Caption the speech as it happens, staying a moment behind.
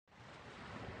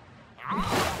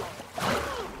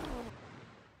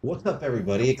What's up,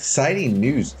 everybody? Exciting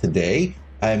news today.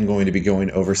 I am going to be going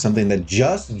over something that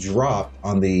just dropped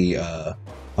on the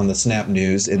Snap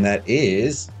News, and that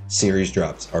is series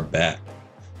drops are back.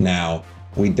 Now,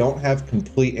 we don't have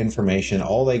complete information.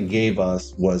 All they gave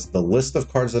us was the list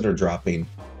of cards that are dropping,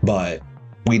 but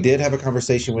we did have a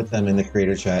conversation with them in the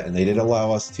creator chat, and they did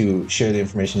allow us to share the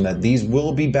information that these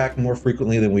will be back more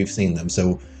frequently than we've seen them.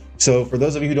 So for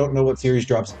those of you who don't know what series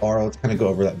drops are, let's kind of go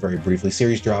over that very briefly.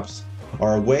 Series drops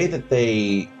are a way that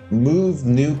they move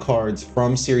new cards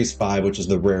from Series 5, which is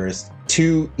the rarest,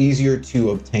 to easier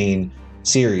to obtain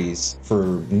series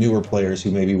for newer players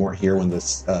who maybe weren't here when the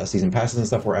season passes and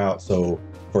stuff were out. So,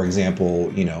 for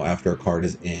example, after a card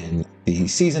is in the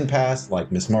season pass, like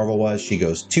Miss Marvel was, she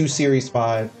goes to Series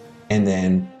 5, and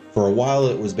then for a while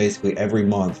it was basically every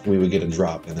month we would get a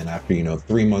drop, and then after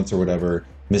 3 months or whatever,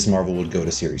 Miss Marvel would go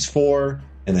to Series 4,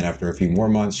 and then after a few more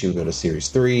months she would go to Series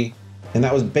 3. And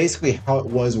that was basically how it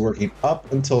was working up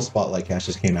until Spotlight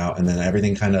Caches came out, and then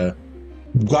everything kind of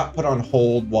got put on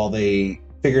hold while they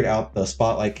figured out the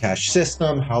Spotlight Cache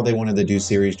system, how they wanted to do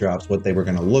series drops, what they were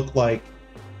going to look like,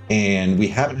 and we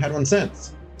haven't had one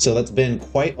since. So that's been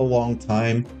quite a long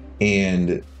time,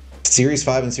 and Series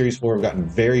 5 and Series 4 have gotten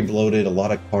very bloated, a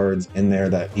lot of cards in there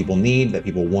that people need, that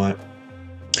people want.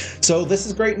 So this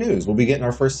is great news. We'll be getting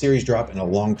our first series drop in a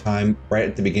long time, right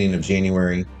at the beginning of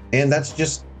January, and that's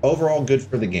just overall good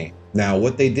for the game. Now,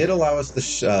 what they did allow us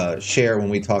to share when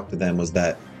we talked to them was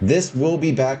that this will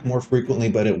be back more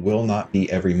frequently, but it will not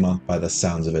be every month by the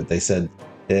sounds of it. They said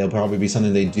it'll probably be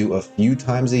something they do a few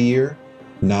times a year,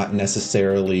 not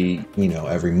necessarily,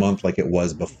 every month like it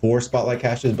was before Spotlight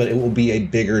Caches, but it will be a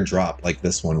bigger drop like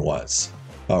this one was,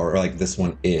 or like this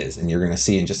one is. And you're going to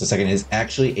see in just a second, is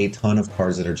actually a ton of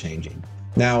cards that are changing.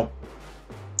 Now,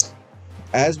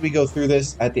 as we go through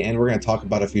this, at the end, we're going to talk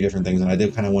about a few different things, and I do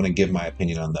kind of want to give my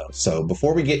opinion on those. So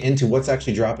before we get into what's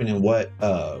actually dropping and what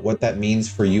that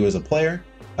means for you as a player,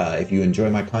 if you enjoy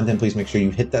my content, please make sure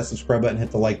you hit that subscribe button,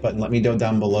 hit the like button. Let me know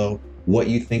down below what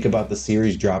you think about the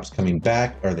series drops coming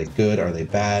back. Are they good? Are they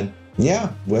bad?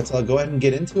 Yeah, let's go ahead and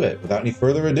get into it without any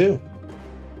further ado.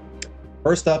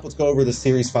 First up, let's go over the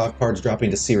Series 5 cards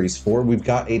dropping to Series 4. We've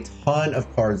got a ton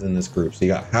of cards in this group. So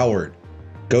you got Howard,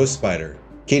 Ghost Spider,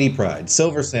 Kitty Pryde,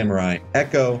 Silver Samurai,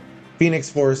 Echo, Phoenix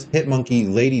Force,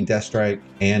 Hitmonkey, Lady Deathstrike,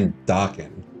 and Daken.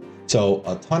 So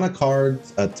a ton of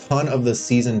cards, a ton of the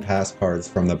season pass cards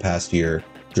from the past year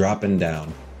dropping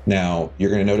down. Now, you're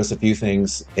going to notice a few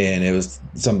things, and it was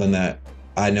something that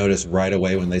I noticed right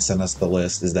away when they sent us the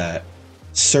list, is that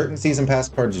certain season pass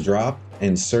cards dropped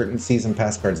and certain season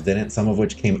pass cards didn't, some of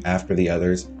which came after the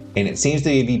others. And it seems to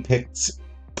be picked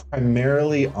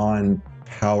primarily on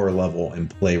power level and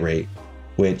play rate,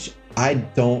 which I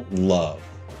don't love,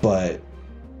 but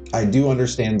I do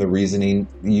understand the reasoning.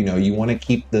 You want to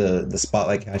keep the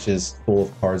Spotlight Caches full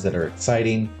of cards that are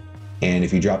exciting, and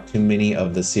if you drop too many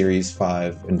of the Series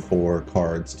 5 and 4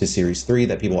 cards to Series 3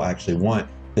 that people actually want,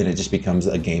 then it just becomes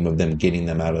a game of them getting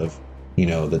them out of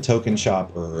the token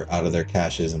shop or out of their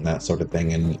caches and that sort of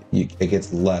thing, and it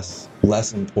gets less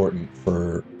important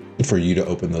for you to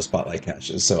open those Spotlight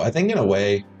Caches. So I think in a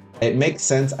way it makes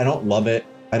sense. I don't love it.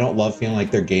 I don't love feeling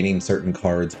like they're gaining certain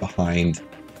cards behind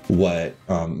what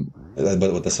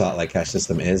the Spotlight Cache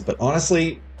system is. But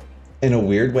honestly, in a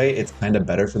weird way, it's kind of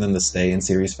better for them to stay in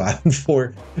Series 5 and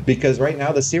 4, because right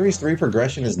now the Series 3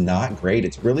 progression is not great.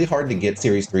 It's really hard to get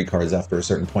Series 3 cards after a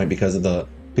certain point because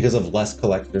of less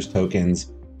collector's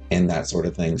tokens and that sort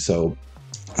of thing. So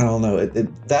I don't know.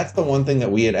 That's the one thing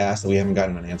that we had asked that we haven't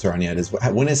gotten an answer on yet, is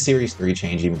when is Series 3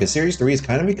 changing? Because Series 3 has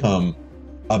kind of become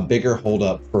a bigger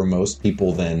holdup for most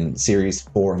people than Series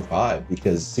 4 and 5,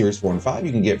 because Series 4 and 5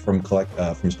 you can get from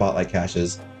Spotlight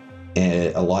Caches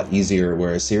a lot easier,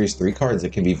 whereas Series 3 cards,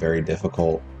 it can be very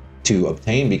difficult to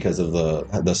obtain because of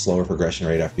the slower progression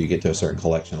rate after you get to a certain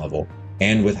collection level,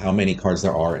 and with how many cards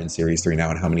there are in Series 3 now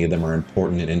and how many of them are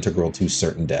important and integral to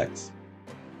certain decks.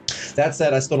 That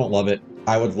said, I still don't love it.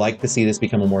 I would like to see this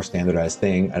become a more standardized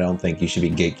thing. I don't think you should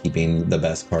be gatekeeping the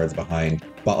best cards behind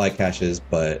Spotlight Caches,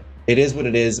 but it is what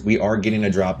it is. We are getting a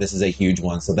drop. This is a huge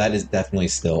one, so that is definitely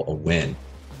still a win.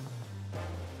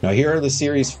 Now here are the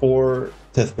Series 4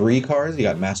 to 3 cards. You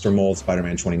got Master Mold,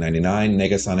 Spider-Man 2099,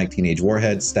 Negasonic, Teenage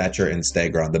Warhead, Stature, and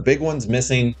Stegron. The big ones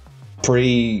missing,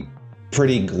 pretty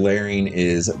glaring,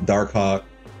 is Darkhawk,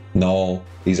 Null.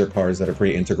 These are cards that are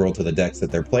pretty integral to the decks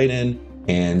that they're played in,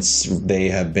 and they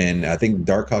have been, I think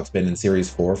Darkhawk's been in Series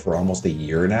 4 for almost a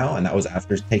year now, and that was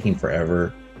after taking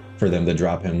forever for them to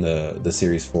drop him the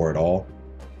Series 4 at all.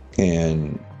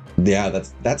 And yeah,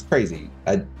 that's crazy.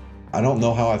 I don't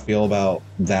know how I feel about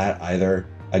that either.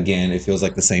 Again, it feels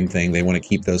like the same thing. They want to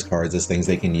keep those cards as things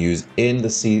they can use in the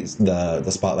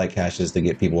spotlight caches to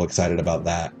get people excited about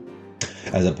that,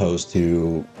 as opposed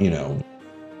to, you know,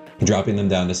 dropping them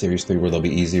down to Series 3 where they'll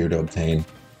be easier to obtain.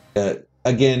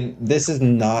 Again, this is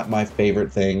not my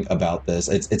favorite thing about this.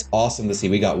 It's awesome to see.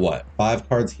 We got what? 5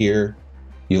 cards here.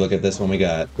 You look at this one, we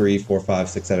got 3, 4, 5,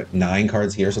 6, 7, 9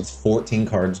 cards here. So it's 14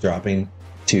 cards dropping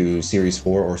to Series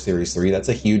 4 or Series 3. That's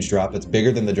a huge drop. It's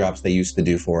bigger than the drops they used to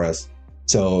do for us.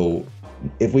 So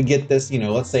if we get this, you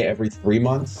know, let's say every 3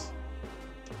 months,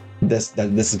 this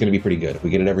is going to be pretty good. If we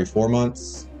get it every 4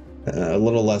 months, a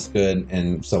little less good,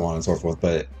 and so on and so forth.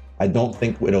 But I don't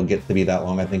think it'll get to be that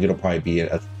long. I think it'll probably be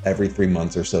every 3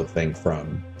 months or so thing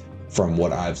from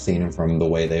what I've seen and from the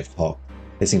way they've talked.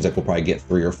 It seems like we'll probably get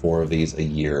 3 or 4 of these a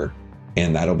year,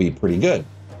 and that'll be pretty good.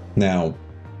 Now,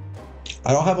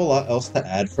 I don't have a lot else to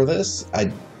add for this.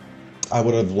 I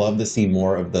would have loved to see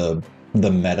more of the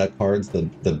meta cards,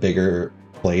 the bigger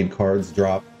played cards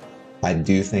drop. I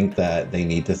do think that they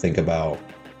need to think about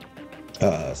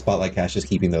Spotlight Caches,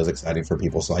 keeping those exciting for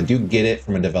people. So I do get it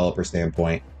from a developer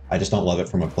standpoint. I just don't love it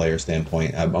from a player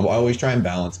standpoint. I always try and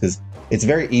balance, because it's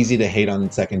very easy to hate on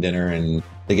Second Dinner and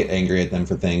to get angry at them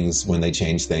for things when they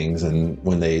change things and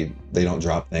when they don't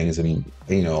drop things, and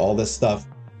you know, all this stuff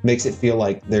makes it feel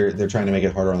like they're trying to make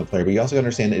it harder on the player. But you also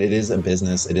understand that it is a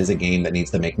business. It is a game that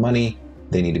needs to make money.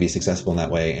 They need to be successful in that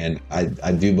way. And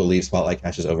I do believe Spotlight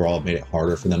Caches overall have made it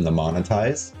harder for them to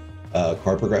monetize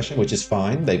card progression, which is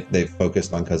fine. They've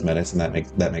focused on cosmetics, and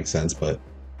that makes sense. But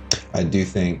I do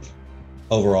think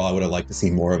overall I would have liked to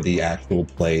see more of the actual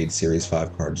played Series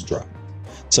 5 cards drop.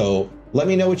 So let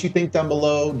me know what you think down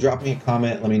below. Drop me a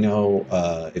comment. Let me know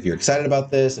if you're excited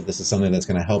about this, if this is something that's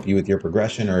going to help you with your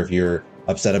progression, or if you're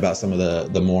upset about some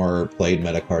of the more played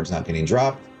meta cards not getting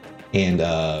dropped.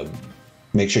 And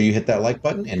make sure you hit that like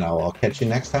button, and I'll catch you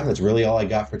next time. That's really all I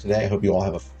got for today. I hope you all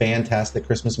have a fantastic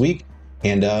Christmas week.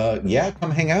 And yeah,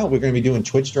 come hang out. We're going to be doing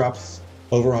Twitch drops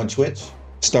over on Twitch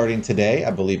starting today.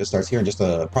 I believe it starts here in just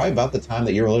probably about the time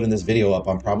that you're loading this video up.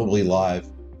 I'm probably live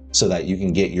so that you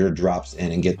can get your drops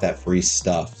in and get that free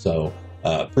stuff. So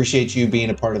appreciate you being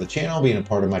a part of the channel, being a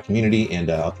part of my community, and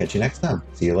I'll catch you next time.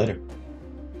 See you later.